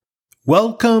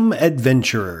Welcome,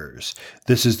 adventurers!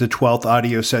 This is the 12th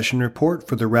audio session report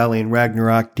for the Rallying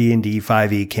Ragnarok D&D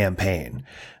 5e campaign.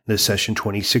 This Session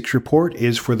 26 report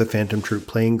is for the Phantom Troop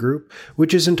playing group,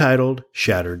 which is entitled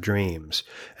Shattered Dreams,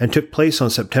 and took place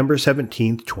on September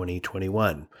 17th,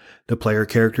 2021. The player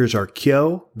characters are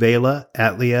Kyo, Vela,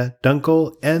 Atlia,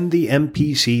 Dunkel, and the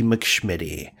NPC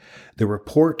McSchmitty. The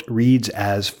report reads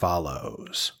as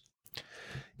follows.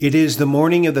 It is the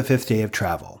morning of the 5th day of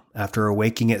travel. After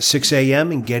awaking at 6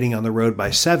 a.m. and getting on the road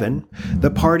by 7, the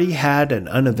party had an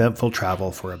uneventful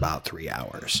travel for about 3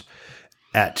 hours.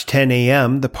 At 10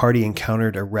 a.m., the party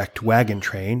encountered a wrecked wagon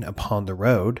train upon the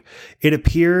road. It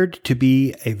appeared to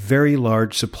be a very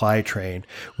large supply train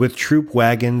with troop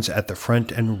wagons at the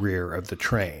front and rear of the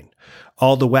train.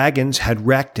 All the wagons had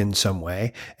wrecked in some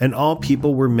way, and all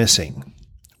people were missing.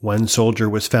 One soldier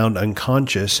was found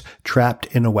unconscious, trapped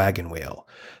in a wagon wheel.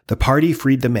 The party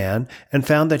freed the man and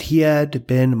found that he had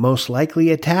been most likely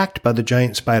attacked by the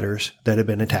giant spiders that had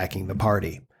been attacking the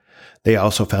party. They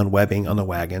also found webbing on the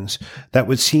wagons that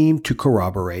would seem to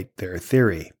corroborate their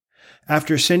theory.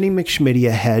 After sending McSchmitty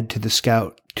ahead to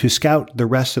scout the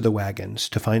rest of the wagons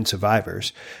to find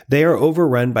survivors, they are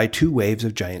overrun by 2 waves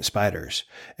of giant spiders,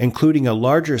 including a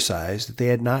larger size that they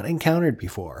had not encountered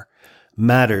before.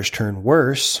 Matters turn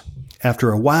worse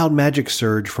after a wild magic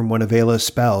surge from one of Vela's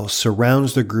spells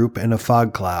surrounds the group in a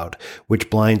fog cloud, which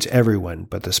blinds everyone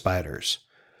but the spiders.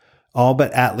 All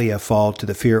but Atlia fall to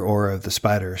the fear aura of the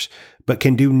spiders, but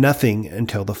can do nothing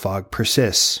until the fog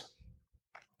persists.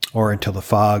 Or until the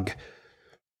fog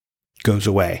goes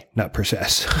away, not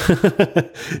persists.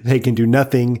 They can do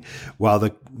nothing while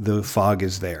the fog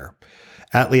is there.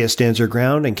 Atlia stands her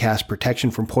ground and casts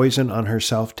protection from poison on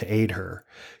herself to aid her.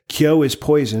 Kyo is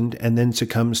poisoned and then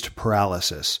succumbs to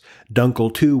paralysis.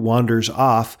 Dunkel, too, wanders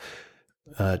off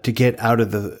to get out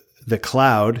of the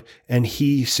cloud, and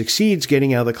he succeeds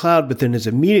getting out of the cloud, but then is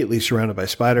immediately surrounded by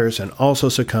spiders and also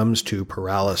succumbs to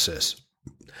paralysis.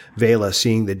 Vela,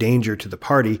 seeing the danger to the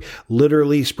party,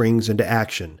 literally springs into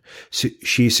action.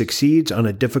 She succeeds on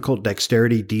a difficult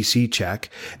dexterity DC check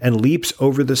and leaps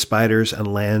over the spiders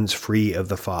and lands free of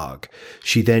the fog.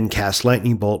 She then casts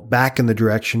Lightning Bolt back in the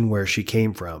direction where she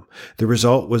came from. The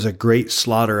result was a great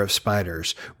slaughter of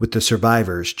spiders, with the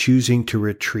survivors choosing to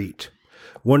retreat.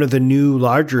 One of the new,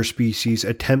 larger species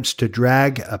attempts to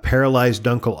drag a paralyzed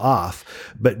Dunkel off,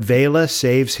 but Vela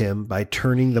saves him by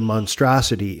turning the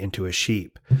monstrosity into a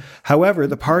sheep. However,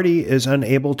 the party is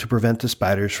unable to prevent the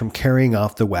spiders from carrying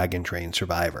off the wagon train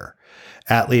survivor.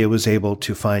 Atlia was able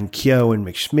to find Kyo and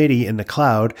McSchmitty in the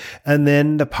cloud, and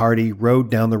then the party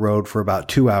rode down the road for about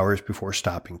 2 hours before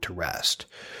stopping to rest.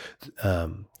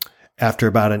 After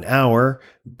about an hour,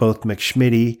 both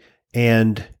McSchmitty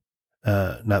and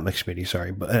not McSchmitty,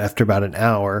 sorry, but after about an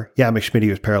hour, McSchmitty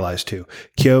was paralyzed too.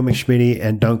 Kyo, McSchmitty,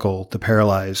 and Dunkel, the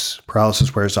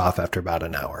paralysis wears off after about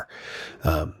an hour.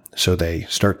 So they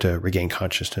start to regain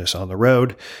consciousness on the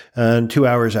road. And 2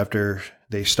 hours after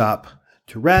they stop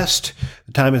to rest,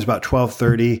 the time is about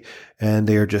 12:30, and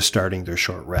they are just starting their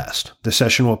short rest. The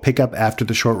session will pick up after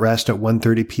the short rest at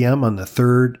 1:30 p.m. on the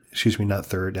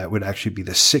that would actually be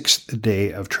the 6th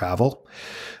day of travel.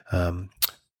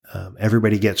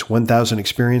 Everybody gets 1,000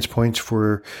 experience points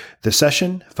for the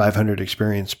session, 500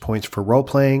 experience points for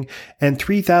role-playing, and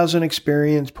 3,000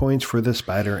 experience points for the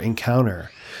spider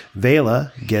encounter.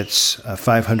 Vela gets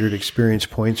 500 experience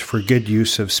points for good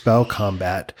use of spell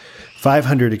combat,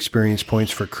 500 experience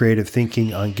points for creative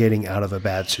thinking on getting out of a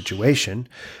bad situation,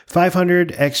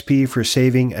 500 XP for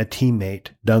saving a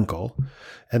teammate, Dunkel,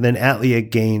 and then Atlia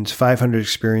gains 500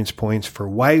 experience points for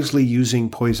wisely using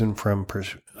protection from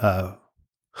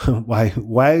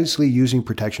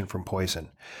poison.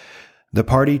 The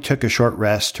party took a short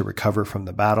rest to recover from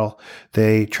the battle.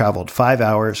 They traveled 5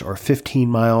 hours or 15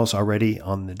 miles already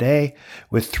on the day,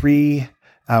 with 3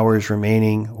 hours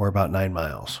remaining or about 9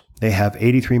 miles. They have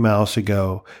 83 miles to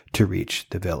go to reach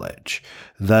the village.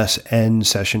 Thus ends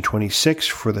Session 26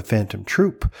 for the Phantom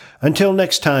Troop. Until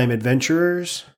next time, adventurers.